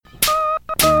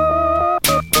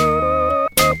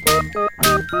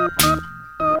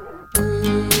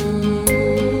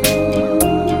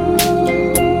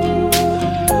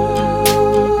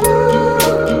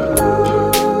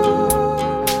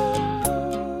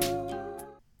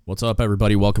What's up,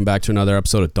 everybody? Welcome back to another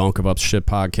episode of Don't Give Up Shit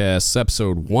Podcast,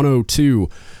 episode 102.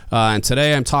 And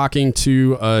today I'm talking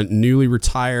to a newly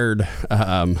retired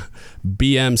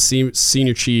BM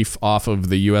senior chief off of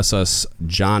the USS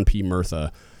John P.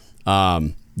 Murtha.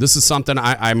 This is something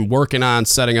I'm working on,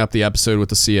 setting up the episode with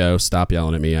the CO. Stop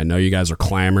yelling at me. I know you guys are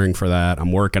clamoring for that.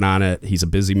 I'm working on it. He's a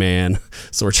busy man,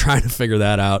 so we're trying to figure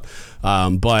that out.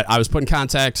 But I was put in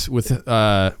contact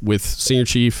with senior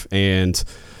chief, and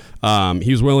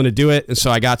he was willing to do it, and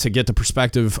so I got to get the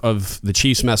perspective of the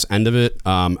Chiefs mess end of it.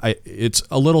 It's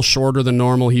a little shorter than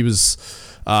normal. He was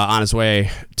on his way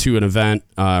to an event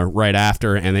right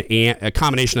after, and a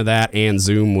combination of that and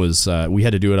Zoom was we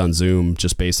had to do it on Zoom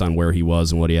just based on where he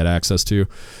was and what he had access to.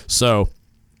 So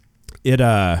it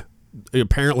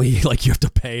apparently, like, you have to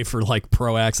pay for like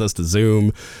pro access to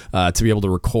Zoom to be able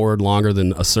to record longer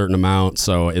than a certain amount.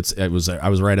 So I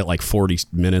was right at like 40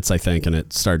 minutes, I think, and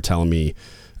it started telling me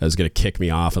it was going to kick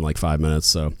me off in like 5 minutes.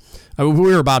 So we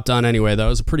were about done anyway, though. It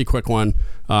was a pretty quick one.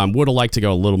 Would have liked to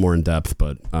go a little more in depth,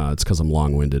 but it's because I'm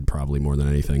long-winded probably more than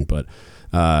anything. But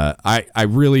I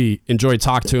really enjoyed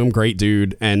talking to him. Great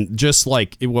dude. And just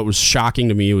like what was shocking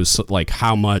to me was like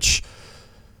how much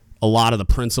a lot of the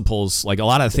principles, like a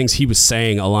lot of the things he was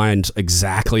saying aligned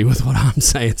exactly with what I'm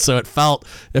saying. So it felt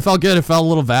good. It felt a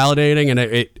little validating, and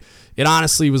it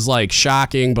honestly was like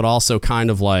shocking, but also kind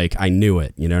of like I knew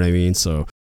it. You know what I mean? So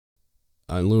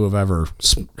in lieu of ever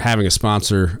having a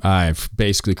sponsor, I've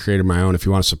basically created my own. If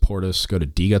you want to support us, go to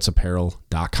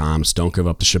dgutsapparel.com. Don't give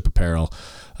up the ship apparel.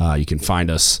 You can find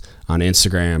us on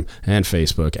Instagram and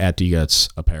Facebook at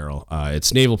dgutsapparel.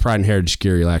 It's naval pride and heritage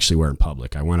gear you'll actually wear in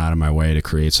public. I went out of my way to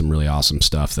create some really awesome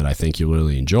stuff that I think you'll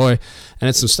really enjoy, and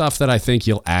it's some stuff that I think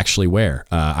you'll actually wear.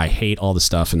 I hate all the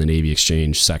stuff in the Navy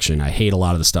Exchange section. I hate a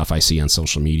lot of the stuff I see on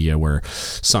social media where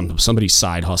somebody's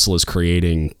side hustle is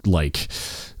creating like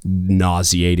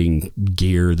nauseating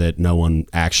gear that no one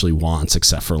actually wants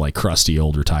except for like crusty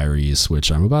old retirees,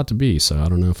 which I'm about to be, so I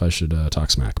don't know if I should talk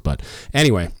smack. But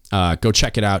anyway, go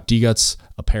check it out,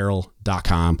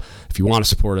 dgutsapparel.com. If you want to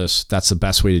support us, that's the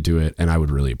best way to do it, and I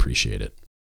would really appreciate it.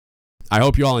 I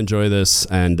hope you all enjoy this,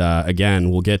 and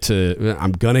again,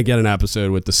 I'm gonna get an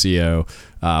episode with the CO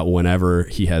whenever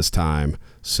he has time.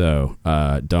 So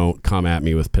don't come at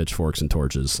me with pitchforks and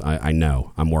torches. I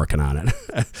know. I'm working on it.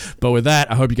 But with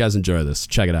that, I hope you guys enjoy this.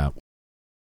 Check it out.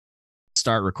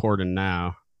 Start recording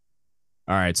now.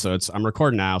 All right, so I'm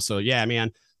recording now. So yeah,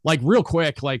 man, like real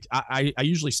quick, like I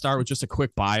usually start with just a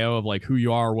quick bio of like who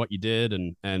you are, what you did,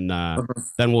 and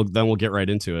then we'll get right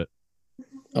into it.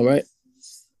 All right.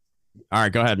 All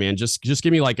right, go ahead, man. Just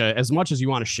give me like as much as you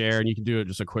want to share, and you can do it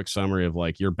just a quick summary of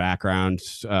like your background,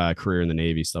 career in the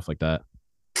Navy, stuff like that.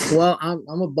 Well, I'm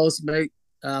a boastmate,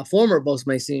 former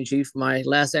boastmate senior chief. My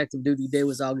last active duty day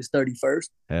was August 31st.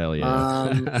 Hell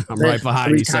yeah. I'm right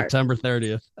behind you, September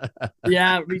 30th.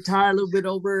 Yeah, retired a little bit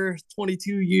over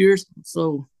 22 years.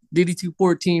 So DD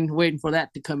 214, waiting for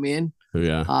that to come in.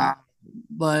 Yeah.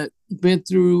 But been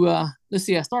through, I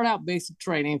started out basic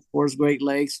training for Great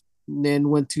Lakes, then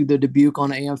went to the Dubuque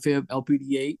on the Amphib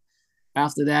LPD-8.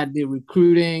 After that, did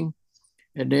recruiting,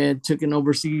 and then took an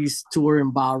overseas tour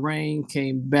in Bahrain,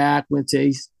 came back, went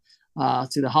to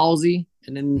the Halsey,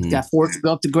 and then got forced to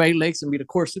go up to Great Lakes and be the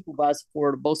course supervisor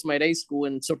for the Boastmate A School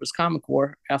in Surface Common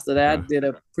Corps. After that, did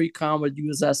a pre-com with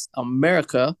USS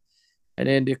America, and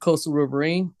then did Coastal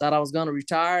Riverine. Thought I was going to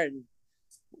retire, and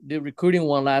did recruiting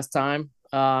one last time.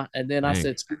 And then I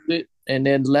said, screw it, and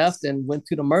then left and went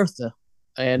to the Murtha.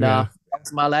 And that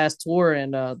was my last tour,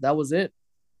 and that was it.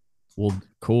 Well,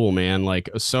 cool, man. Like,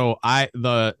 so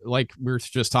like we were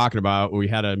just talking about, we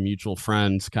had a mutual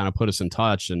friend kind of put us in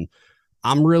touch, and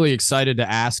I'm really excited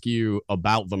to ask you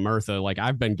about the Murtha. Like,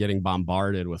 I've been getting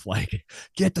bombarded with like,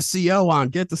 get the CO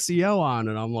on.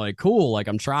 And I'm like, cool. Like,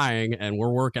 I'm trying, and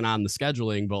we're working on the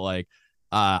scheduling, but like,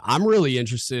 I'm really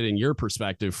interested in your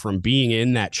perspective from being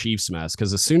in that Chiefs mess.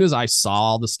 Cause as soon as I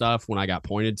saw the stuff, when I got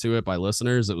pointed to it by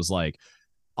listeners, it was like,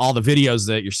 all the videos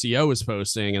that your CO was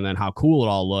posting, and then how cool it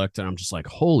all looked. And I'm just like,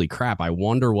 holy crap, I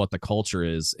wonder what the culture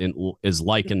is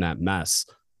like in that mess.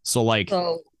 So like,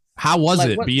 how was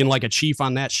it being like a chief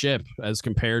on that ship as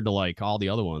compared to like all the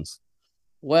other ones?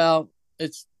 Well,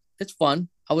 it's fun.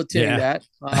 I would tell you that.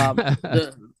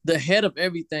 The head of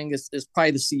everything is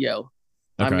probably the CO.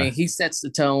 Okay. I mean, he sets the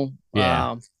tone.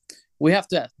 Yeah.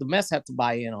 The mess have to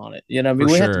buy in on it. You know what I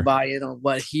mean? We have to buy in on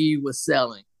what he was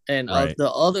selling. And the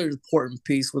other important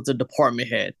piece was the department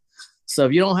head. So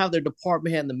if you don't have the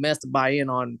department head and the mess to buy in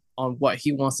on what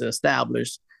he wants to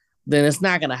establish, then it's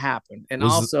not going to happen. And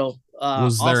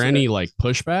was there any like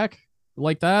pushback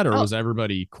like that, or was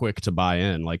everybody quick to buy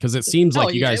in? Like, because it seems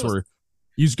like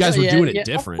you You guys were doing it Of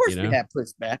different, course we had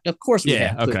pushback. Of course we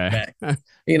had pushback.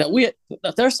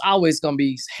 There's always going to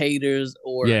be haters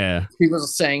or people are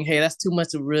saying, hey, that's too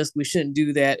much of a risk. We shouldn't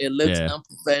do that. It looks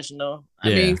unprofessional. I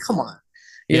mean, come on.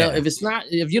 You know,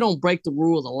 if you don't break the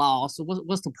rule of the law, so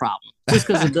what's the problem? Just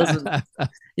because it doesn't,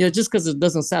 it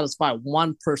doesn't satisfy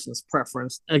one person's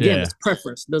preference. Again, it's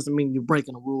preference doesn't mean you're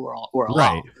breaking a rule or a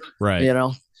law. Right. You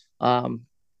know,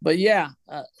 but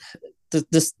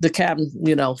the captain,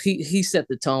 he set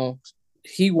the tone.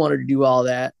 He wanted to do all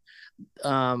that.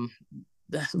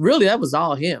 Really, that was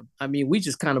all him. I mean, we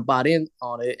just kind of bought in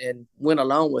on it and went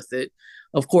along with it.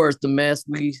 Of course, the mess.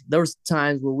 There was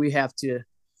times where we have to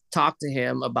talk to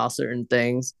him about certain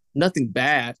things. Nothing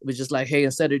bad. It was just like, hey,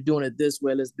 instead of doing it this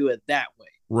way, let's do it that way.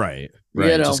 Right.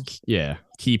 Just,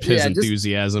 keep his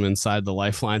enthusiasm inside the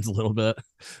lifelines a little bit.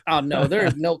 Oh no, there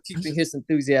is no keeping his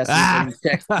enthusiasm in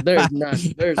check. There's none.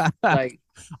 There's like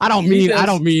I don't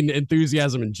mean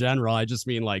enthusiasm in general. I just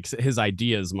mean like his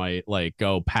ideas might like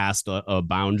go past a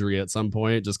boundary at some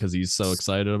point just because he's so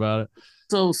excited about it.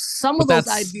 So some of those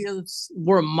ideas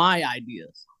were my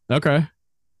ideas. Okay.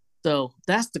 So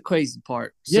that's the crazy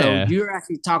part. So you're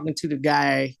actually talking to the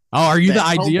guy. Oh, are you the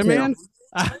idea man?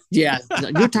 Yeah,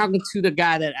 you're talking to the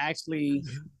guy that actually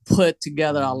put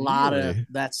together a lot of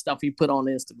that stuff he put on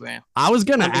Instagram. I was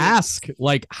gonna ask,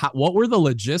 like, what were the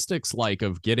logistics like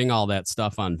of getting all that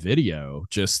stuff on video?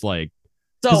 Just like,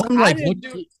 so I'm like,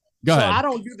 go ahead. I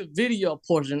don't do the video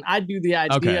portion. I do the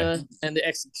idea and the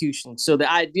execution. So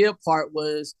the idea part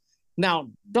was. Now,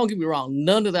 don't get me wrong.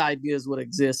 None of the ideas would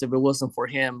exist if it wasn't for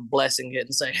him blessing it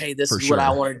and saying, hey, this is what I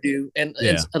want to do. And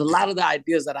a lot of the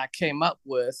ideas that I came up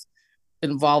with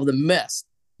involved the mess.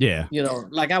 Yeah.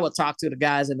 Like I would talk to the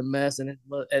guys in the mess and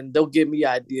they'll give me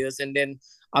ideas. And then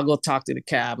I'll go talk to the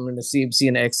cabin and the CMC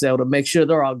and the Excel to make sure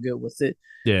they're all good with it.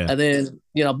 Yeah. And then,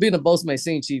 being a boatswain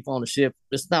scene chief on the ship,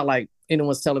 it's not like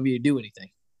anyone's telling me to do anything.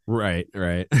 Right.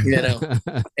 And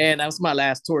that was my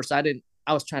last tour. So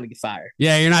I was trying to get fired.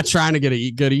 Yeah, you're not trying to get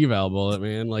a good eval bullet,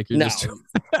 man. Like you're just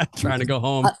trying to go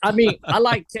home. I mean, I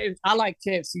like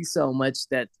KFC so much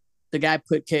that the guy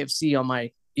put KFC on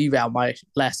my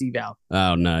last eval.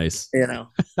 Oh, nice.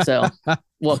 So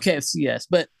KFC, yes.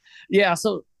 But yeah,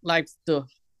 so like the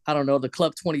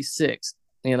Club 26.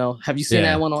 Have you seen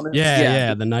that one on it?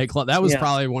 Yeah, the nightclub. That was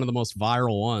probably one of the most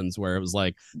viral ones where it was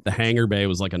like the hangar bay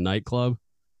was like a nightclub.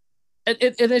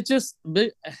 It just,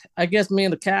 I guess me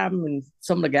and the captain and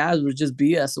some of the guys were just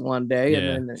BS one day.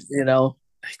 And then,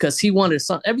 because he wanted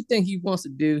everything he wants to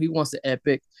do, he wants to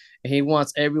epic and he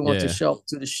wants everyone to show up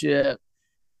to the ship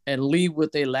and leave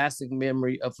with a lasting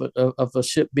memory of a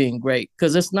ship being great.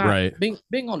 Because it's not,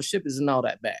 being on the ship isn't all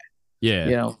that bad.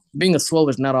 Yeah. Being a SWO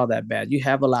is not all that bad. You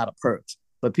have a lot of perks,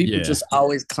 but people just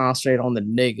always concentrate on the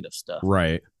negative stuff.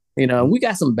 Right. We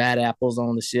got some bad apples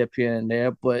on the ship here and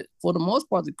there, but for the most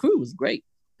part, the crew was great.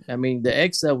 I mean, the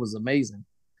Excel was amazing.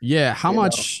 Yeah. How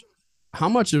much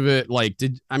of it, like,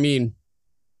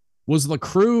 was the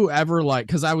crew ever like,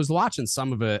 because I was watching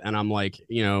some of it and I'm like,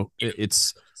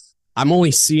 I'm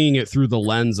only seeing it through the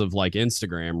lens of like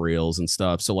Instagram reels and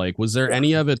stuff. So like, was there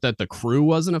any of it that the crew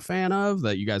wasn't a fan of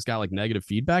that you guys got like negative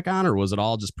feedback on, or was it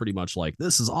all just pretty much like,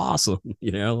 this is awesome?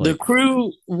 The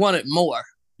crew wanted more.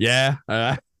 Yeah.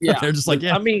 They're just like,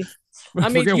 I mean, you'd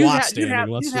have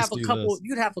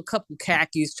a couple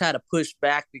khakis try to push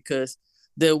back because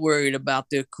they're worried about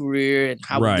their career and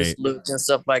how we just look and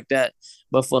stuff like that.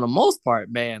 But for the most part,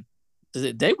 man,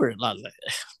 they were like,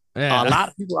 a lot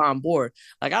of people are on board.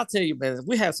 Like I'll tell you, man,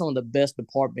 we have some of the best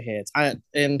department heads.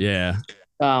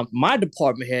 My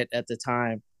department head at the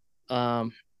time,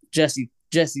 Jesse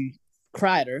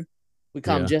Kreider. We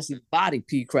call him Jesse Body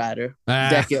P. Kreider,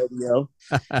 Deck LDO.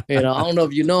 I don't know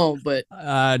if you know him, but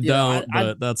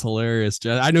but that's hilarious.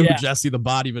 I know who Jesse the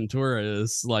Body Ventura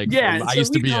is. Like, I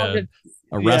used to be a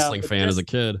wrestling fan as a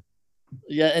kid.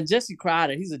 Yeah, and Jesse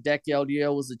Kreider, he's a Deck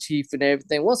LDO, was a chief and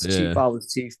everything. Once the chief, I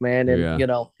was chief, man, and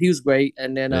he was great.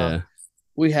 And then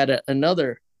we had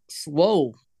another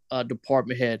SWO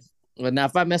department head. Now,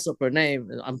 if I mess up her name,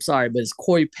 I'm sorry, but it's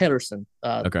Corey Pedersen.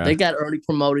 They got early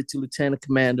promoted to lieutenant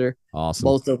commander. Awesome.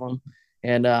 Both of them.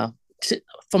 And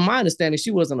from my understanding, she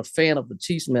wasn't a fan of the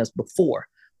Chiefs mess before.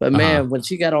 But, man, when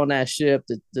she got on that ship,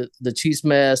 the Chiefs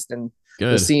mess and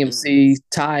the CMC,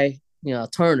 Ty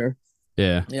Turner.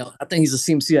 Yeah. I think he's a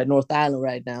CMC at North Island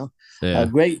right now. Yeah. A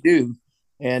great dude.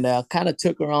 And kind of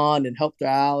took her on and helped her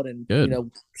out. And,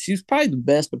 she's probably the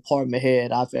best department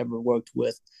head I've ever worked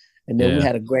with. And then we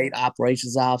had a great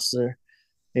operations officer,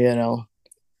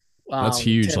 That's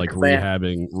huge. Like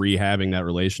rehabbing that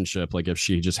relationship. Like if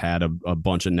she just had a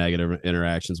bunch of negative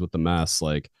interactions with the mess,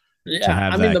 like to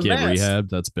have that get rehabbed,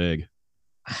 that's big.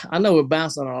 I know we're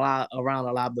bouncing a lot around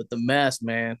a lot, but the mess,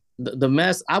 man, the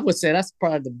mess. I would say that's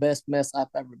probably the best mess I've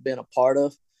ever been a part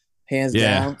of, hands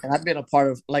Yeah. down. And I've been a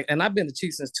part of and I've been a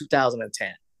Chief since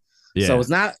 2010. So Yeah. it's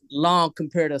not long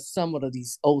compared to some of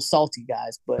these old salty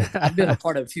guys, but I've been a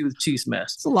part of a few Chiefs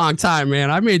mess. It's a long time,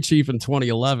 man. I made Chief in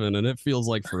 2011 and it feels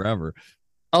like forever.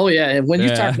 Oh yeah, and when you're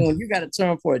Yeah. talking, when you got a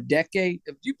term for a decade,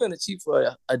 if you've been a Chief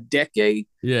for a decade,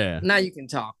 Yeah. now you can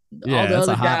talk. Yeah, All the that's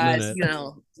a other hot guys,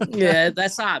 minute. yeah,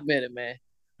 that's a hot minute, man.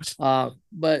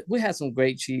 But we had some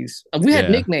great Chiefs. We had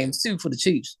Yeah. nicknames too for the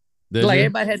Chiefs. Did Like you?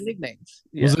 everybody had nicknames.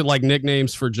 Yeah. Was it like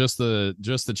nicknames for just the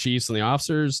Chiefs and the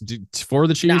officers for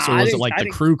the Chiefs, Nah, or I was it didn't- like I the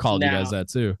didn't- crew called you nah. guys that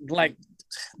too? Like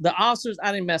the officers,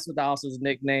 I didn't mess with the officers'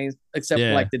 nicknames except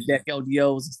Yeah. for like the deck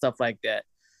LDOs and stuff like that.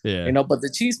 Yeah. But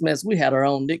the Chiefs mess, we had our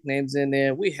own nicknames in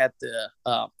there. We had the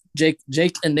Jake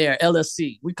and their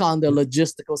LSC. We call him the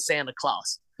logistical Santa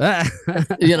Claus.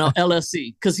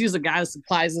 LSC, because he's the guy that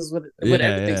supplies us with Yeah,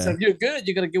 everything. yeah. So if you're good,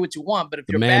 you're gonna get what you want. But if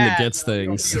The you're man bad, that gets you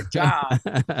don't things. do your job.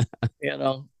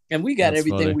 And we got That's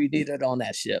everything funny. we needed on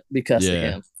that ship because of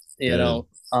Yeah.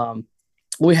 him.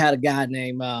 We had a guy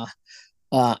named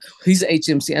he's an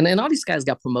HMC, and then all these guys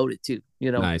got promoted too.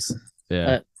 Nice.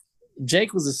 Yeah.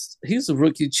 Jake he's a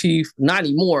rookie chief, not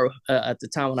anymore at the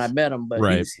time when I met him, but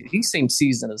Right. he seemed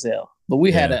seasoned as hell. But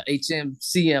we had Yeah. a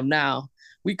HMCM now.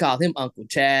 We called him Uncle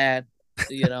Chad,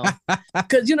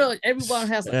 because everyone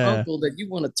has an Yeah. uncle that you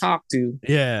want to talk to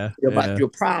Yeah. about Yeah. your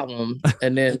problem,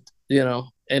 and then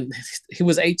and he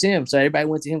was HM, so everybody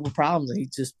went to him with problems, and he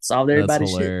just solved That's everybody's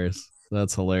shit. hilarious.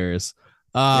 That's hilarious.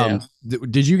 Yeah.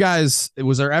 Did you guys?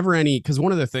 Was there ever any? Because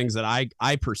one of the things that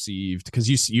I perceived,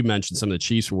 because you mentioned some of the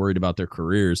Chiefs were worried about their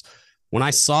careers. When I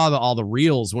saw all the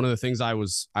reels, one of the things I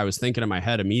was thinking in my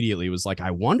head immediately was like,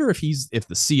 I wonder if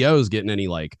the CO is getting any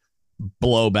like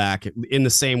blowback in the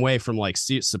same way from like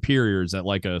superiors at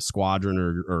like a squadron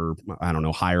or I don't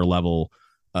know, higher level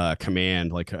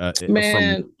command. Like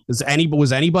Man, was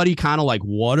anybody kind of like,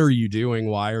 what are you doing?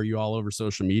 Why are you all over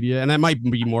social media? And that might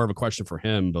be more of a question for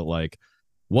him, but like,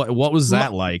 what was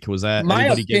that like? Was that my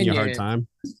anybody giving you a hard opinion- time?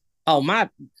 oh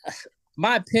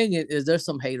my opinion is there's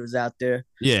some haters out there.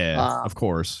 Yeah, of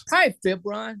course. Probably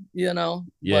Fibron,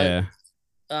 Yeah.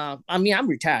 But, I'm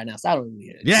retired now, so I don't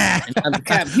really. Yeah. And the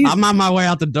captain, I'm on my way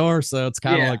out the door, so it's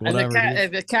kind of like whatever.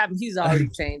 And the captain, he's already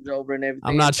changed over and everything.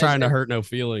 I'm not trying to And hurt no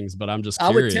feelings, but I'm just I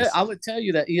curious. would tell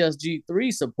you that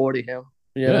ESG3 supported him.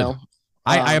 Good.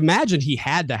 I imagine he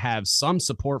had to have some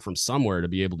support from somewhere to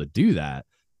be able to do that.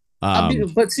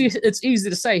 But see, it's easy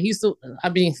to say. He's the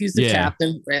Yeah.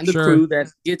 captain and the Sure. crew that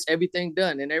gets everything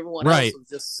done, and everyone Right. else was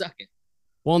just sucking.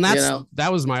 Well, and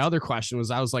that was my other question.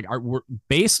 I was like, we're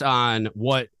based on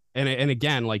what, and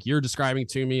again, like you're describing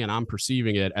to me, and I'm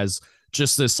perceiving it as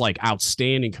just this like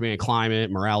outstanding command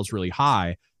climate, morale's really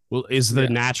high. Well, is the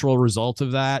natural result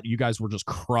of that you guys were just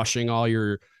crushing all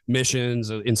your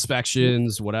missions,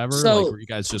 inspections, whatever? So, like, were you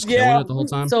guys just killing it the whole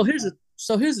time? So here's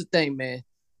the thing, man.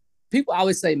 People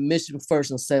always say mission first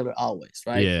and sailor always,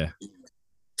 right? Yeah.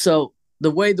 So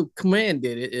the way the command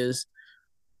did it is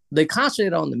they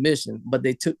concentrated on the mission, but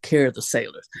they took care of the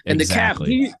sailors. And Exactly.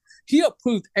 the captain, he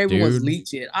approved everyone's Dude. leave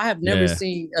chit. I have never Yeah.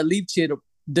 seen a leave chit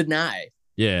denied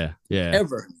Yeah. Yeah.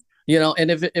 ever. And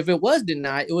if it was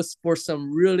denied, it was for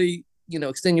some really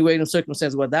extenuating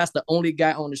circumstances where that's the only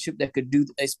guy on the ship that could do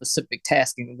a specific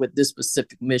tasking with this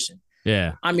specific mission.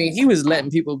 Yeah. I mean, he was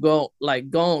letting people go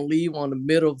on leave on the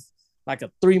middle of like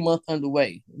a 3-month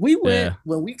underway. We went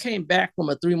when we came back from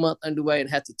a 3-month underway and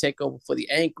had to take over for the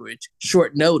anchorage,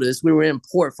 short notice. We were in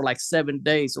port for like 7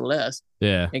 days or less.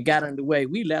 Yeah. And got underway.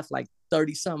 We left like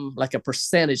 30-something, like a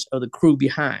percentage of the crew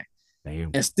behind.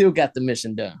 Damn. And still got the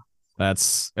mission done.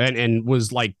 That's and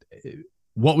was like,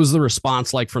 what was the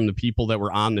response like from the people that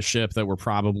were on the ship that were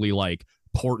probably like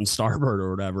port and starboard or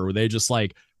whatever? Were they just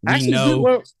like, we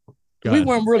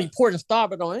weren't really port and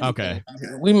starboard on anything. Okay.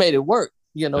 We made it work.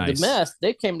 Nice. The mess,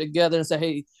 they came together and said,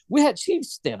 hey, we had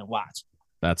Chiefs stand and watch.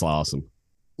 That's awesome.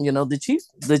 The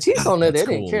Chiefs on there, they That's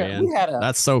didn't cool, care. man.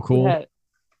 That's so cool.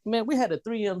 We had a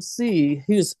 3MC.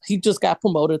 He just got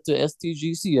promoted to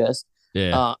STGCS.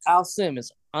 Yeah. Al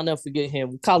Simmons, I'll never forget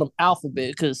him. We call him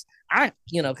Alphabet because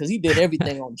he did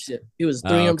everything on the ship. He was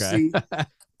 3MC,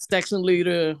 section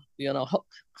leader,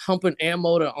 humping air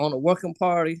motor on a working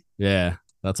party. Yeah.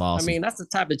 That's awesome. I mean, that's the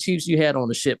type of Chiefs you had on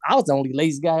the ship. I was the only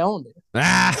lazy guy on there.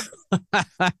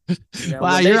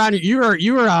 Wow,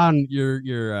 you were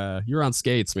on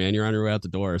skates, man. You're on your way out the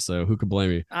door, so who could blame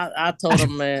you? I told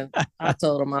him, man. I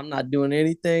told him I'm not doing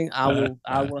anything. I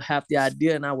will have the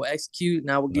idea and I will execute and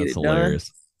I will get That's it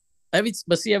hilarious. done.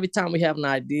 Every time we have an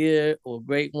idea or a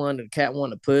great one, the cat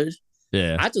want to push,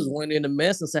 Yeah. I just went in the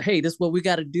mess and said, "Hey, this is what we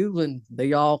got to do," and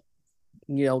they all,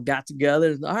 got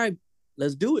together. And, all right,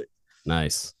 let's do it.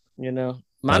 Nice. My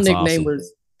That's nickname awesome.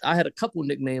 was. I had a couple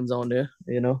nicknames on there.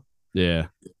 Yeah.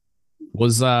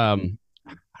 Was I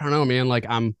don't know, man. Like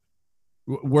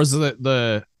was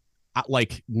the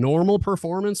like normal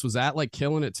performance, was that like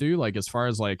killing it too? Like as far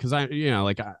as like, because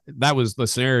that was the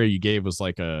scenario you gave, was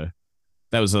like that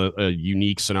was a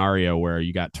unique scenario where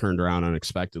you got turned around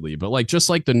unexpectedly. But like just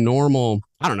like the normal,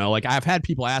 I don't know, like I've had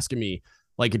people asking me,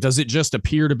 like, does it just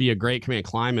appear to be a great command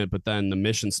climate, but then the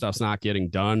mission stuff's not getting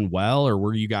done well? Or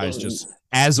were you guys just,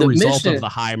 as a result of the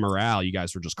high morale, you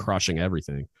guys were just crushing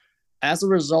everything? As a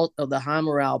result of the high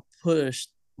morale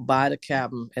pushed by the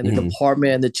captain and the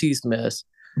department and the chief's mess,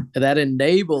 that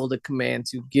enabled the command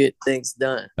to get things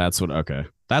done. That's what I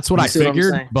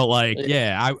figured. But like,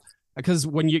 because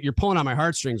when you're pulling on my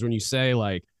heartstrings when you say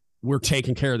like we're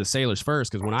taking care of the sailors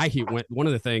first, because when one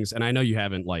of the things, and I know you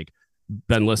haven't like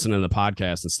been listening to the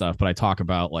podcast and stuff, but I talk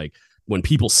about like when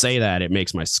people say that, it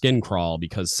makes my skin crawl,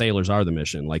 because sailors are the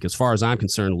mission. Like, as far as I'm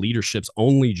concerned, leadership's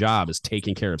only job is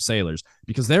taking care of sailors,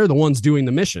 because they're the ones doing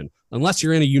the mission. Unless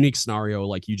you're in a unique scenario,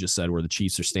 like you just said, where the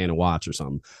chiefs are standing watch or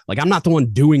something. Like, I'm not the one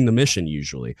doing the mission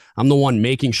usually. I'm the one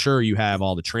making sure you have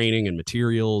all the training and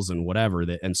materials and whatever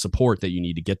and support that you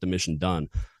need to get the mission done.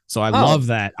 So I love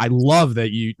that. I love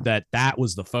that that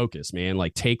was the focus, man.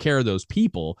 Like, take care of those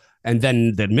people, and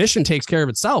then the mission takes care of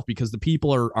itself, because the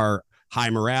people are high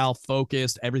morale,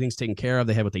 focused, everything's taken care of.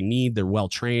 They have what they need. They're well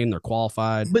trained. They're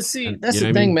qualified. But see, that's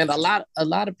the thing, man. A lot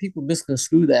of people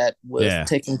misconstrue that with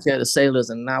taking care of the sailors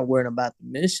and not worrying about the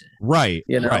mission. Right.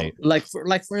 Right. Like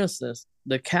for instance,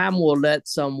 the captain will let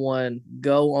someone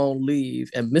go on leave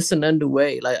and miss an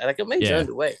underway, like a major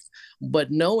underway,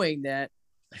 but knowing that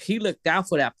he looked out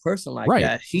for that person like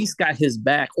that, he's got his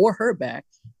back or her back,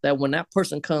 that when that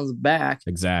person comes back,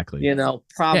 exactly,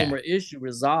 problem or issue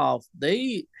resolved,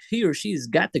 he or she's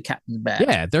got the captain's back.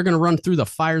 Yeah, they're gonna run through the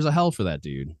fires of hell for that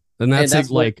dude. And that's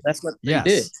what they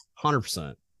did.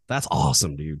 100%. That's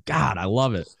awesome, dude. God, I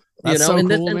love it. That's so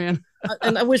cool, man.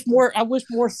 And I wish more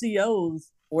COs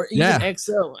or even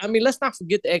XO. I mean, let's not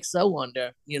forget the XO on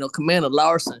there. Commander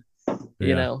Larson.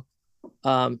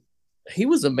 He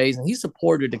was amazing. He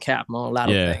supported the captain on a lot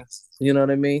of things. You know what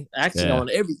I mean? Actually, on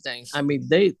everything. I mean,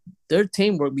 their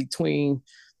teamwork between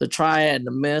the triad and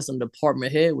the mess and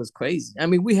department head was crazy. I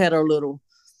mean, we had our little,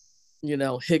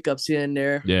 hiccups here and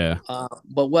there. Yeah.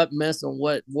 But what mess and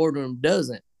what wardroom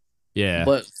doesn't? Yeah.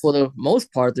 But for the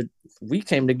most part, we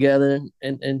came together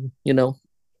and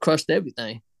crushed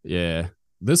everything. Yeah.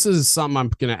 This is something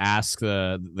I'm gonna ask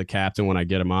the captain when I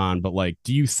get him on. But like,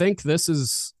 do you think this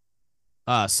is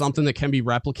something that can be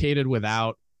replicated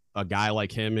without a guy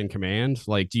like him in command?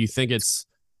 Like, do you think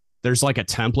there's like a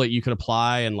template you could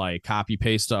apply and like copy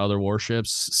paste to other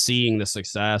warships, seeing the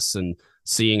success and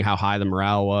seeing how high the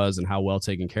morale was and how well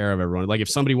taken care of everyone? Like, if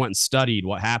somebody went and studied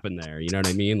what happened there, you know what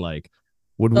I mean? Like,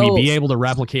 would we be able to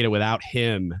replicate it without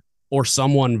him or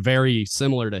someone very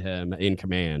similar to him in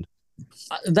command?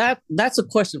 That's a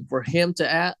question for him to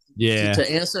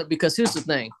answer, because here's the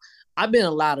thing. I've been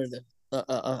a lot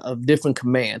of different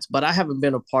commands, but I haven't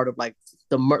been a part of like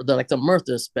the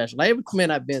Merthyr special. Like, every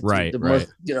command I've been to,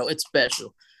 Merthyr, it's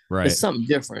special. Right. It's something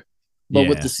different. But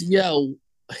with the CO,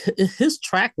 his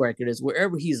track record is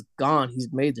wherever he's gone, he's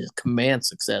made the command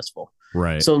successful.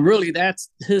 Right. So really that's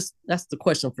the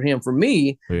question for him. For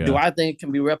me, do I think it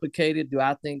can be replicated? Do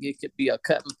I think it could be a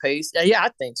cut and paste? Yeah,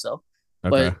 I think so. Okay.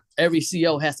 But every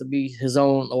CO has to be his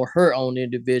own or her own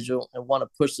individual and want to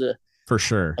push a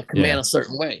command a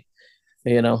certain way.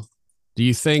 Do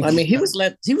you think? I mean, he was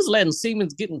letting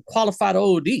Siemens getting qualified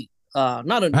OD,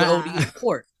 not an OD in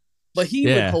court, but he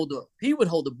would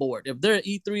hold the board. If they're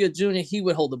E3 or junior, he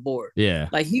would hold the board. Yeah,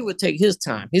 like he would take his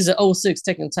time. He's an 06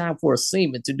 taking time for a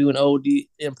Siemens to do an OD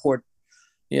import,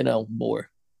 board.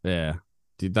 Yeah,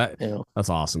 dude, that's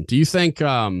awesome. Do you think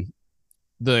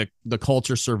the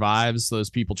culture survives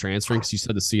those people transferring? Because you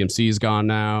said the CMC is gone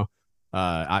now.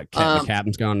 The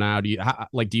captain's gone now. Do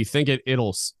you think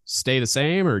it'll stay the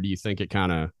same, or do you think it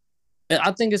kind of?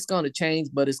 I think it's going to change,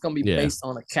 but it's going to be based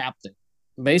on a captain,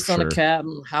 on a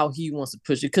captain, how he wants to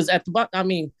push it. Because at the bottom, I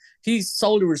mean, he's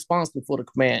solely responsible for the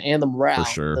command and the morale,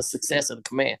 the success of the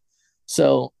command.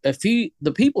 So if the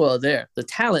people are there, the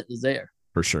talent is there.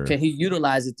 For sure. Can he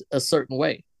utilize it a certain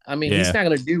way? I mean, he's not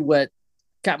going to do what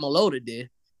Captain Malota did,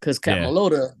 because Captain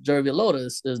Malota, Jeremy Malota,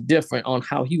 is different on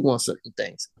how he wants certain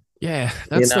things. Yeah,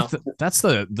 that's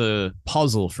the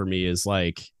puzzle for me, is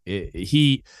like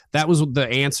that was the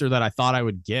answer that I thought I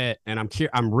would get, and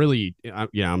I'm really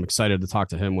I'm excited to talk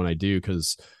to him when I do,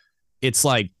 because it's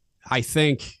like I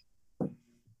think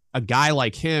a guy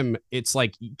like him, it's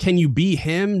like, can you be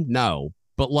him? No.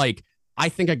 But like, I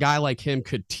think a guy like him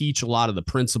could teach a lot of the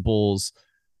principles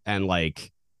and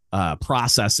like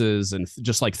processes and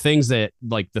just like things that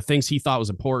like the things he thought was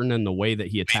important and the way that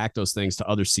he attacked those things to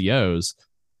other COs.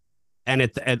 And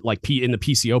at like in the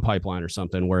PCO pipeline or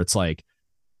something where it's like,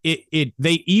 they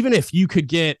even if you could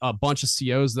get a bunch of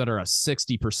COs that are a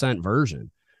 60%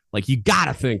 version, like you got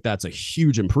to think that's a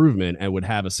huge improvement and would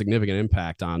have a significant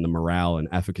impact on the morale and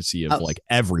efficacy of like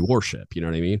every warship. You know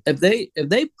what I mean? If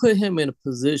they put him in a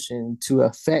position to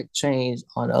affect change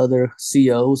on other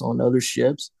COs on other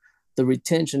ships, the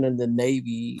retention in the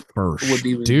Navy would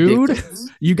be ridiculous. Dude,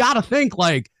 you got to think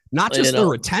like not just the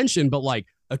retention, but like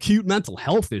acute mental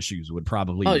health issues would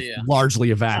probably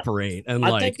largely evaporate. And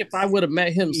I think if I would have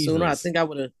met him sooner, I think I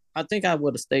would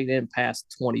have stayed in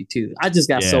past 22. I just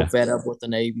got so fed up with the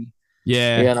Navy.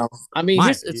 Yeah. You know, I mean,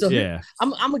 I'm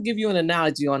gonna give you an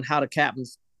analogy on how the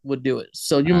captains would do it.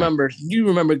 So you remember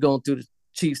going through the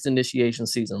Chiefs initiation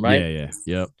season, right? Yeah.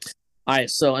 Yep. All right.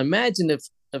 So imagine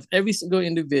if every single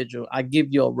individual, I give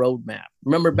you a roadmap.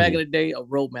 Remember back in the day, a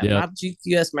roadmap, not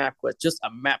GPS MapQuest, just a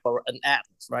map or an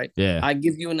atlas, right? Yeah. I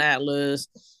give you an atlas,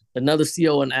 another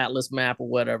CO an atlas map or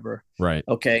whatever. Right.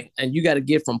 Okay. And you got to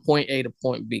get from point A to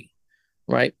point B,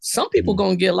 right? Some people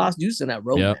going to get lost using that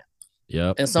roadmap.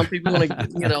 Yep. And some people want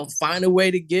to, find a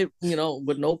way to get,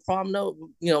 with no problem,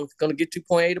 going to get to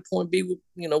point A to point B,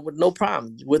 with no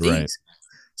problem, with ease.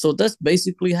 So that's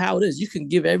basically how it is. You can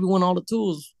give everyone all the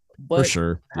tools, but for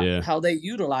sure, how they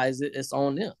utilize it, it's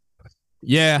on them.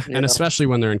 Yeah, and especially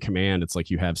when they're in command, it's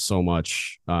like you have so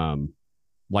much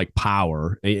like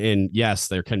power, and yes,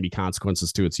 there can be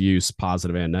consequences to its use,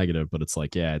 positive and negative, but it's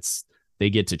like, they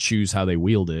get to choose how they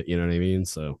wield it. You know what I mean?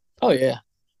 So,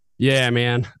 yeah,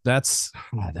 man, that's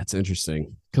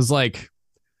interesting because, like,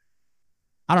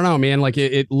 I don't know, man, like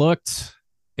it looked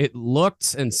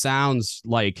and sounds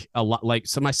like a lot like,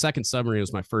 so my second submarine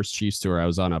was my first Chiefs tour. I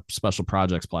was on a special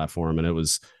projects platform and it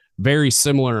was very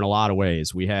similar in a lot of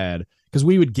ways. We had, because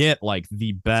we would get like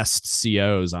the best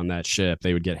COs on that ship.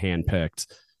 They would get handpicked.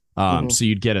 So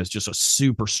you'd get just a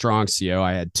super strong CO.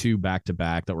 I had 2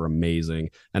 back-to-back that were amazing.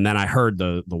 And then I heard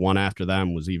the one after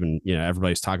them was even,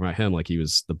 everybody's talking about him like he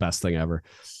was the best thing ever.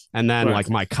 And then like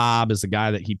my Cobb is the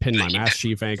guy that he pinned my Master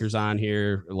Chief anchors on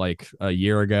here like a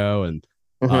year ago. And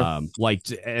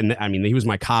and I mean, he was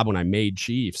my Cobb when I made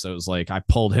Chief. So it was like, I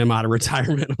pulled him out of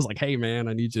retirement. I was like, hey man,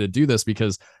 I need you to do this,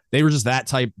 because they were just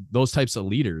those types of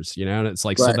leaders, and it's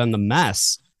like, so then the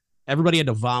mess, everybody had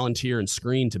to volunteer and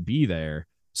screen to be there.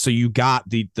 So you got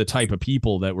the type of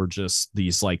people that were just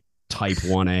these like type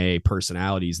 1A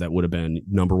personalities that would have been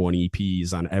number 1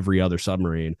 EPs on every other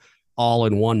submarine all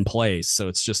in one place. So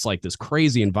it's just like this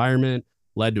crazy environment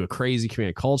led to a crazy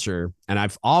command culture. And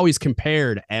I've always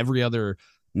compared every other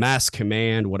mess,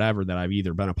 command, whatever that I've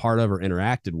either been a part of or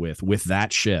interacted with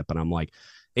that ship. And I'm like,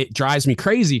 it drives me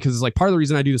crazy because it's like part of the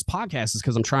reason I do this podcast is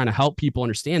because I'm trying to help people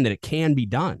understand that it can be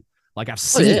done. Like I've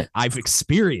seen it, I've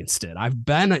experienced it. I've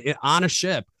been on a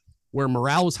ship where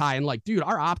morale was high and like, dude,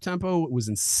 our op tempo was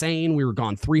insane. We were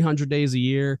gone 300 days a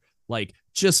year, like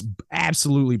just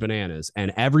absolutely bananas.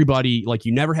 And everybody, like,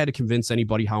 you never had to convince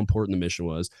anybody how important the mission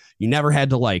was. You never had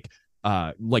to like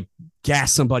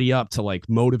gas somebody up to like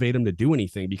motivate them to do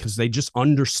anything because they just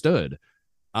understood.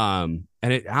 And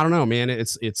I don't know, man,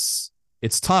 it's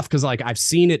tough because like I've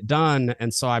seen it done.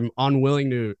 And so I'm unwilling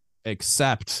to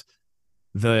accept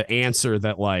the answer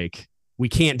that like, we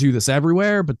can't do this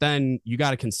everywhere, but then you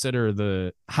got to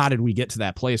consider how did we get to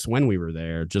that place when we were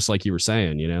there? Just like you were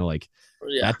saying, like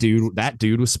that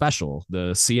dude was special.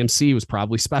 The CMC was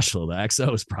probably special. The XO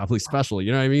was probably special.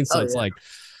 You know what I mean? So it's like,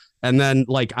 and then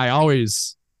like, I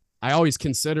always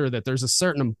consider that there's a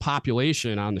certain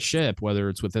population on the ship, whether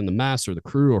it's within the mess or the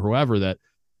crew or whoever, that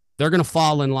they're going to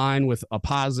fall in line with a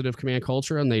positive command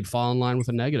culture and they'd fall in line with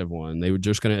a negative one. They were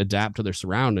just going to adapt to their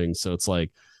surroundings. So it's like,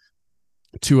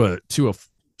 to a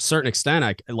certain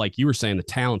extent, like you were saying, the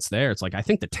talent's there. It's like, I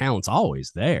think the talent's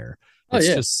always there. It's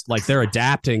just like they're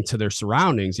adapting to their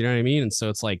surroundings. You know what I mean? And so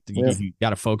it's like, you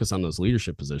got to focus on those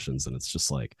leadership positions. And it's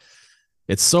just like,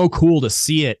 it's so cool to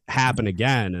see it happen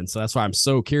again. And so that's why I'm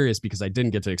so curious, because I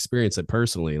didn't get to experience it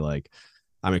personally. Like,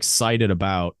 I'm excited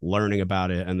about learning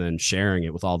about it and then sharing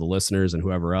it with all the listeners and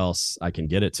whoever else I can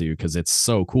get it to, because it's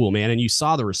so cool, man. And you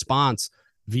saw the response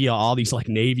via all these like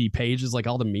Navy pages, like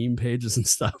all the meme pages and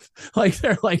stuff. Like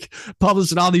they're like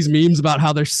publishing all these memes about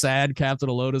how they're sad Captain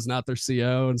Aloda's not their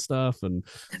CO and stuff. And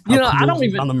I don't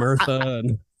even on the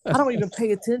Mirtha. I don't even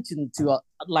pay attention to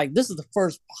like, this is the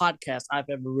first podcast I've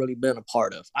ever really been a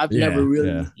part of. I've never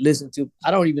listened to.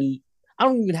 I don't even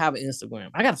have an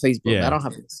Instagram. I got a Facebook. I don't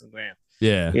have an Instagram.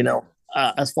 Yeah.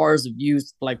 As far as the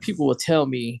views, like people will tell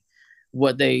me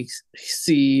what they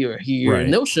see or hear, and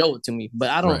Right. they'll show it to me. But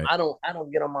Right. I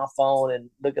don't get on my phone and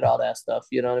look at all that stuff.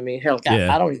 You know what I mean? Hell,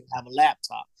 Yeah. I don't even have a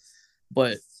laptop.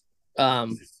 But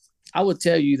I would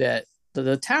tell you that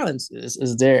the talent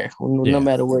is there no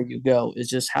matter where you go. It's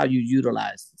just how you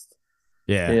utilize it.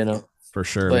 Yeah. For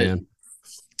sure, man.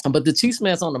 But the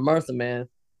T-Smiths on the Murtha, man,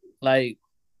 like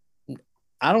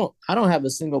I don't have a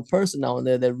single person on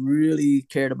there that really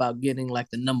cared about getting like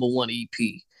the number one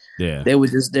EP. Yeah. They were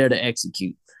just there to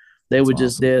execute. They were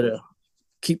just there to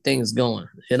keep things going.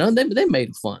 They made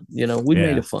it fun. We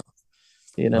made it fun.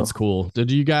 That's cool. Did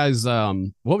you guys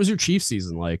what was your Chief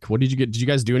season like? What did you get? Did you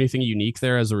guys do anything unique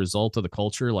there as a result of the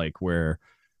culture? Like where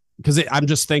because I'm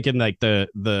just thinking like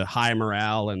the high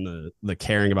morale and the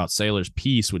caring about sailors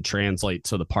piece would translate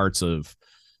to the parts of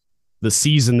the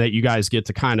season that you guys get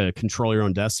to kind of control your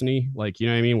own destiny. Like, you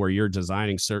know what I mean? Where you're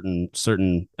designing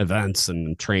certain events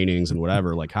and trainings and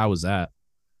whatever. Like, how was that?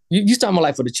 You talking about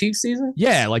like for the Chief season?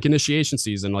 Yeah, like initiation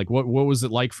season. Like what was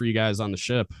it like for you guys on the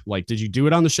ship? Like, did you do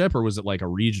it on the ship or was it like a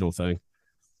regional thing?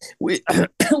 We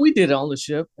did it on the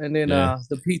ship, and then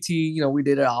the PT, we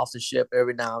did it off the ship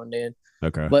every now and then.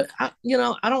 Okay. But I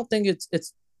don't think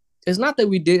it's not that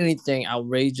we did anything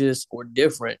outrageous or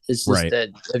different. It's just that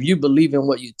if you believe in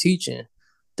what you're teaching,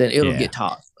 then it'll get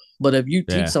taught. But if you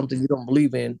teach something you don't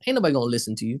believe in, ain't nobody gonna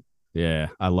listen to you. Yeah,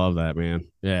 I love that, man.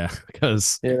 Yeah,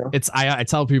 because I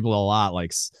tell people a lot,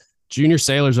 like junior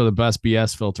sailors are the best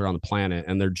BS filter on the planet,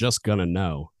 and they're just gonna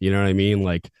know. You know what I mean?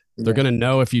 Like they're gonna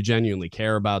know if you genuinely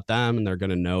care about them, and they're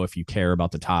gonna know if you care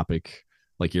about the topic,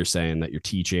 like you're saying that you're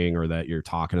teaching or that you're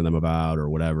talking to them about or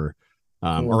whatever.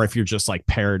 Or if you're just like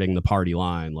parroting the party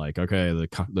line, like, okay, the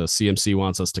CMC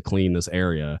wants us to clean this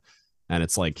area. And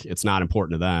it's like, it's not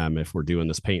important to them if we're doing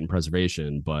this paint and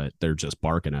preservation, but they're just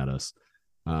barking at us.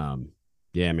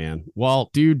 Yeah, man.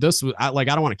 Well, dude, I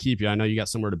don't want to keep you. I know you got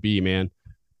somewhere to be, man.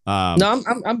 No,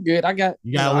 I'm good.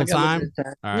 You got a little time?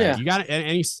 All right. Yeah. You got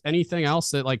anything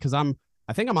else that like, cause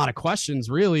I think I'm out of questions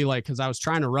really, like, cause I was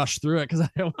trying to rush through it. Cause I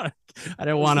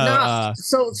didn't want to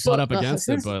butt up against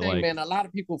it, but like, man, a lot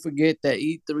of people forget that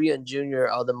E3 and junior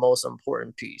are the most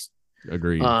important piece.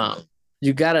 Agreed.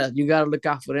 You gotta look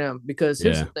out for them because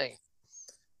here's the thing.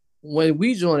 When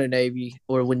we joined the Navy,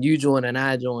 or when you joined and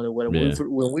I joined, or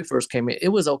when we first came in, it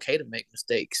was okay to make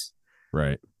mistakes.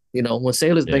 Right. When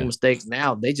sailors make mistakes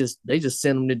now, they just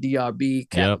send them to DRB,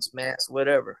 captain's mast,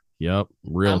 whatever. Yep.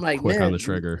 Real quick on the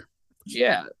trigger.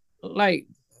 Yeah. Like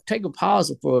take a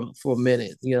pause for a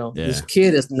minute. This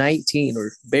kid is 19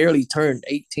 or barely turned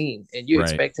 18, and you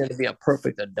expect him to be a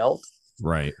perfect adult.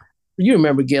 Right. You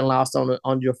remember getting lost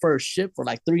on your first ship for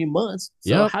like 3 months.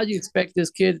 So how do you expect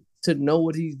this kid to know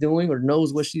what he's doing or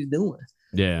knows what she's doing?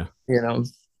 Yeah.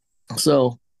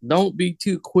 So don't be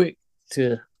too quick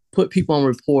to put people on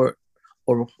report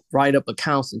or write up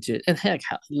accounts and shit. And heck,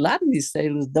 a lot of these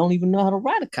sailors don't even know how to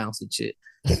write accounts and shit.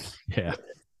 Yeah.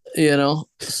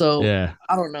 So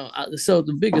I don't know. So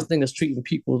the biggest thing is treating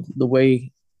people the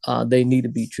way they need to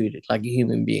be treated, like a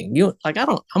human being.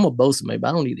 I'm a bosun mate, but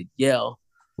I don't need to yell.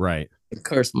 Right. And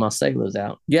curse my sailors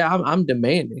out. Yeah, I'm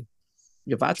demanding.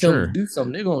 If I tell them to do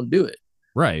something, they're gonna do it.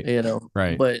 Right.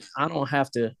 Right. But I don't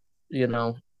have to,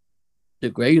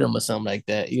 degrade them or something like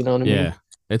that. You know what I mean? Yeah.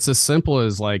 It's as simple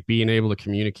as like being able to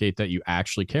communicate that you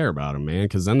actually care about them, man,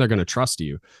 because then they're going to trust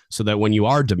you so that when you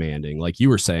are demanding, like you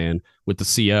were saying with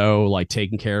the CO, like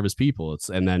taking care of his people,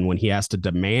 and then when he has to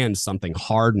demand something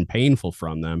hard and painful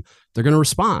from them, they're going to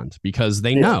respond because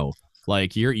they know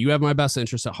like you have my best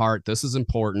interest at heart. This is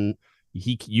important.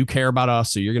 You care about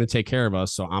us, so you're going to take care of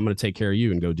us. So I'm going to take care of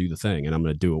you and go do the thing. And I'm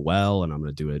going to do it well. And I'm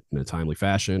going to do it in a timely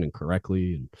fashion and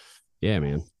correctly. And yeah,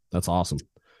 man, that's awesome.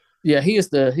 Yeah, he is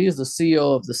the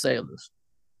CEO of the sailors.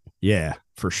 Yeah,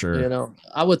 for sure.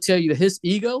 I would tell you his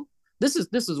ego. This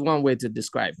is one way to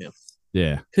describe him.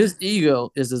 Yeah, his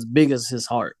ego is as big as his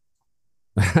heart.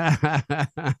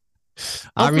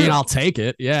 I mean, I'll take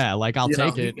it. Yeah, like I'll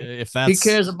take it if that's. He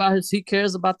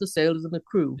cares about the sailors and the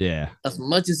crew. Yeah, as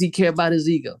much as he cares about his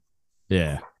ego.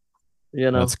 Yeah,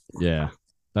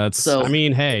 That's so. I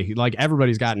mean, hey, like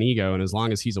everybody's got an ego, and as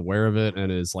long as he's aware of it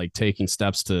and is like taking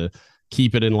steps to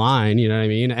keep it in line, you know what I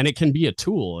mean? And it can be a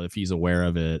tool if he's aware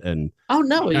of it. And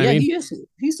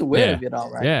he's aware of it, all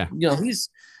right. Yeah.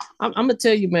 I'm gonna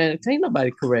tell you, man, ain't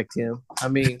nobody correct him. I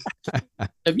mean,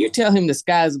 if you tell him the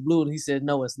sky is blue and he said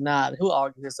no, it's not, he'll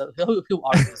argue his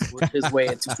way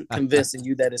into convincing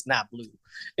you that it's not blue.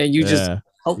 And you just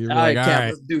hope, all right,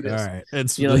 let's do this. All right.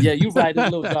 It's you're right, it's a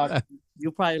little dark.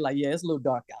 You're probably like, it's a little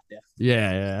dark out there.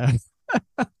 Yeah.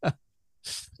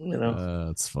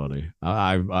 That's funny.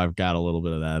 I've got a little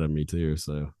bit of that in me too.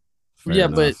 So fair Yeah,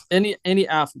 but enough. any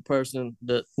alpha person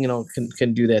that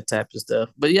can do that type of stuff.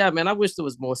 But yeah, man, I wish there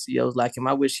was more CEOs like him.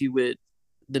 I wish the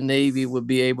Navy would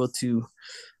be able to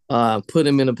put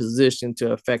him in a position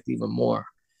to affect even more.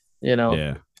 You know,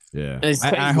 Yeah, yeah. and it's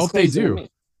crazy. I It's hope they crazy to do. me.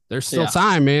 There's still Yeah,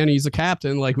 time, man. He's a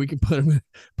captain. Like we could put him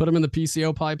in the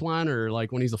PCO pipeline, or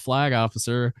like when he's a flag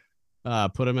officer,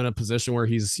 put him in a position where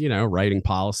he's writing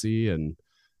policy and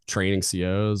training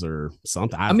COs or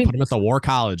something. I I mean, put him at the War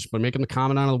College, but make him the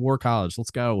commandant of the War College.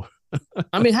 Let's go.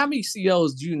 how many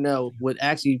CEOs do you know would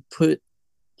actually get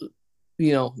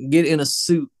in a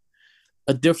suit,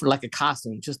 a different like a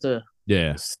costume, just to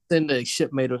Yeah. send a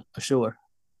shipmate ashore?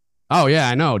 Oh yeah,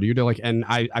 I know, dude. Like, and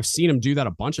I've seen him do that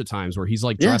a bunch of times where he's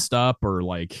like dressed up or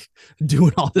like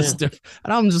doing all this stuff,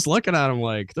 and I'm just looking at him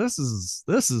like this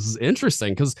is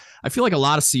interesting because I feel like a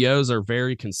lot of COs are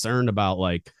very concerned about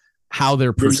like how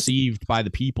they're perceived by the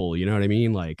people. You know what I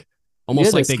mean? Like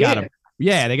almost like they gotta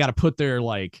put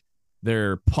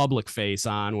their public face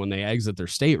on when they exit their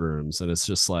staterooms, and it's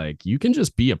just like you can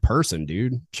just be a person,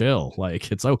 dude. Chill,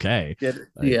 like it's okay. They're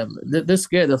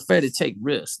scared. They're afraid to take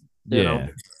risks. You know.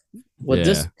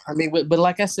 This, I mean, but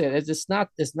like I said, it's not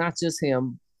just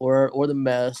him or the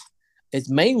mess. It's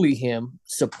mainly him,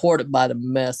 supported by the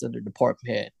mess and the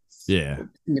department head. Yeah,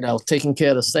 taking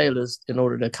care of the sailors in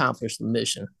order to accomplish the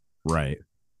mission. Right.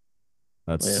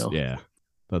 That's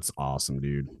that's awesome,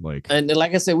 dude. And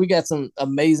like I said, we got some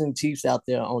amazing chiefs out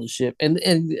there on the ship, and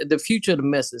the future of the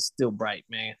mess is still bright,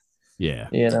 man. Yeah.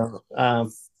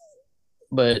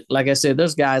 But like I said,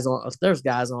 there's guys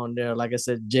on there. Like I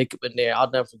said, Jacob in there.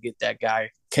 I'll never forget that guy,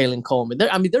 Kalen Coleman.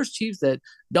 There's chiefs that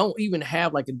don't even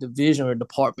have like a division or a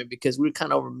department because we're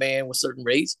kind of overmanned with certain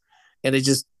rates, and they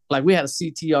just like we had a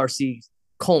CTRC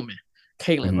Coleman,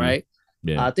 Kalen, right?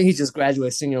 Yeah. I think he just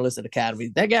graduated senior enlisted academy.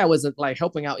 That guy was like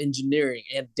helping out engineering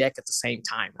and deck at the same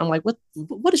time. I'm like,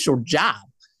 what is your job?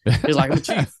 He's like, I'm a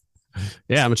chief.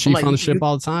 Yeah, I'm a chief on the ship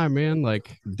all the time, man.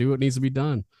 Like, do what needs to be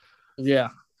done. Yeah.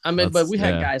 But we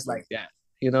had guys like that.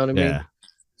 You know what I mean? Yeah.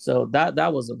 So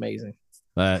that was amazing.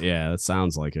 That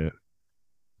sounds like it.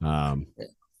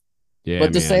 Yeah.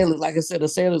 But the sailors, like I said, the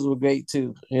sailors were great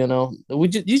too. You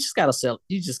just gotta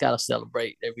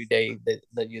celebrate every day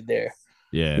that you're there.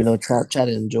 Yeah. Try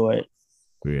to enjoy it.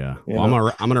 Yeah. Well,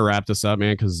 I'm gonna wrap this up,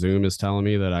 man, because Zoom is telling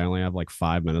me that I only have like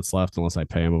 5 minutes left unless I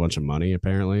pay him a bunch of money,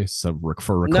 apparently. So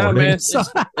for recording. No, man,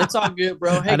 it's all good,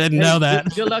 bro. Hey, I didn't know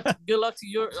that. Good luck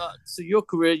to your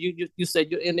career. You said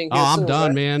you're ending. Here I'm done,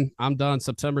 right? Man. I'm done.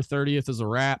 September 30th is a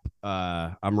wrap.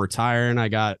 I'm retiring. I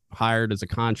got hired as a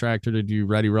contractor to do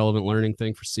Ready Relevant Learning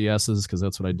thing for CSs because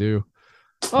that's what I do.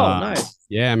 Oh, nice.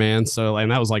 Yeah, man. So,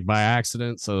 and that was like by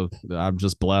accident. So I'm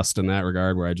just blessed in that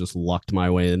regard where I just lucked my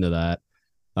way into that.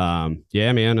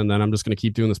 Yeah, man. And then I'm just going to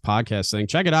keep doing this podcast thing.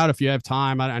 Check it out if you have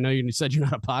time. I know you said you're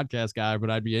not a podcast guy, but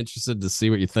I'd be interested to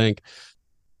see what you think.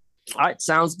 All right.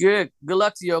 Sounds good. Good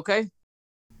luck to you. Okay.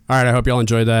 All right. I hope y'all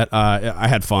enjoyed that. I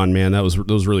had fun, man. That was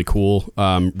really cool.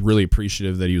 Really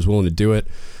appreciative that he was willing to do it.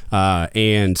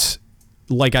 And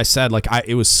like I said,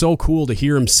 it was so cool to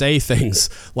hear him say things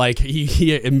like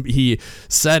he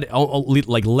said,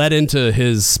 like led into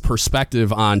his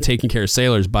perspective on taking care of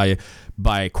sailors by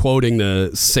quoting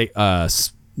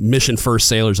the mission first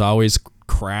sailors always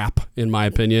crap, in my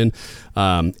opinion.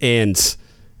 And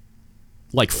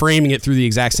like framing it through the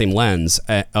exact same lens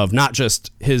of not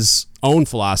just his own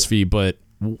philosophy, but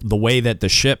the way that the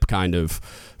ship kind of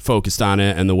focused on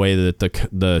it and the way that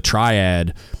the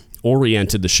triad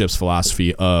oriented the ship's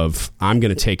philosophy of I'm going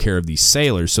to take care of these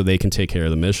sailors so they can take care of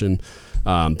the mission.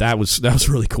 That was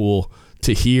really cool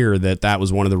to hear that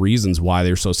was one of the reasons why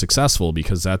they're so successful,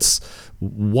 because that's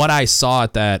what I saw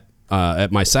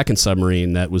at my second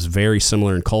submarine that was very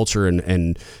similar in culture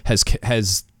and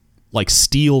has like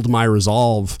steeled my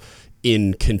resolve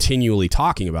in continually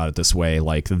talking about it this way.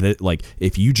 Like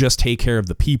if you just take care of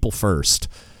the people first,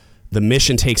 the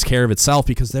mission takes care of itself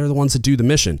because they're the ones that do the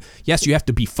mission. Yes, you have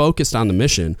to be focused on the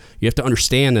mission. You have to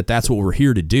understand that that's what we're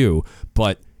here to do.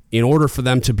 But in order for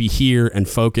them to be here and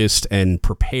focused and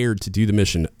prepared to do the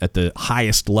mission at the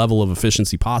highest level of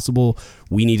efficiency possible,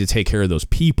 we need to take care of those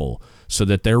people so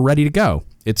that they're ready to go.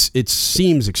 It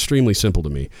seems extremely simple to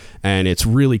me. And it's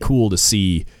really cool to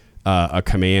see a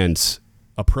command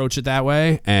approach it that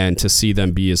way and to see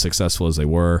them be as successful as they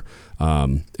were.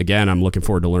 Again, I'm looking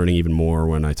forward to learning even more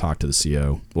when I talk to the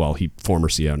CO. Well, former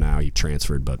CO now, he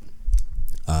transferred, but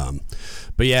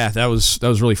yeah, that was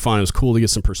really fun. It was cool to get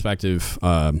some perspective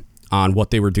on what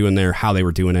they were doing there, how they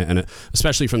were doing it, and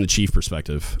especially from the chief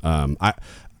perspective.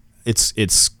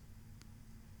 It's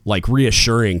like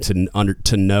reassuring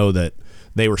to know that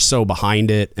they were so behind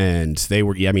it, and they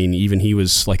were, I mean, even he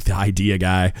was like the idea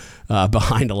guy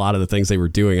behind a lot of the things they were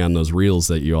doing on those reels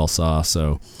that you all saw.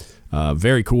 So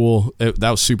very cool. That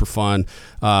was super fun.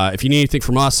 If you need anything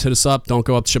from us, hit us up. Don't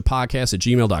Give Up the Ship Podcast at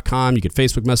gmail.com. You can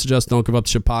Facebook message us, Don't Give Up the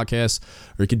Ship Podcast,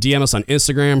 or you can DM us on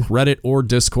Instagram, Reddit, or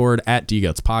Discord at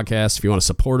DGuts Podcast. If you want to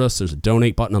support us, there's a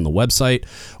donate button on the website,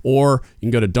 or you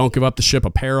can go to Don't Give Up the Ship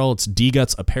Apparel. It's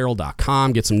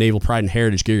dgutsapparel.com. Get some naval pride and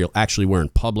heritage gear you'll actually wear in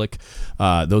public.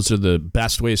 Those are the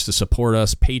best ways to support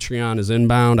us. Patreon is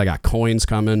inbound. I got coins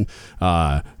coming.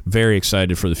 Very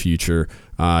excited for the future.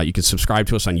 You can subscribe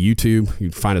to us on YouTube. You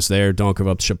can find us there. Don't Give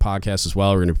Up the Ship Podcast as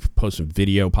well. We're going to post some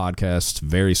video podcasts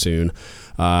very soon.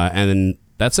 And then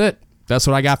that's it. That's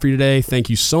what I got for you today. Thank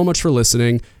you so much for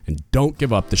listening, and don't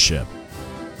give up the ship.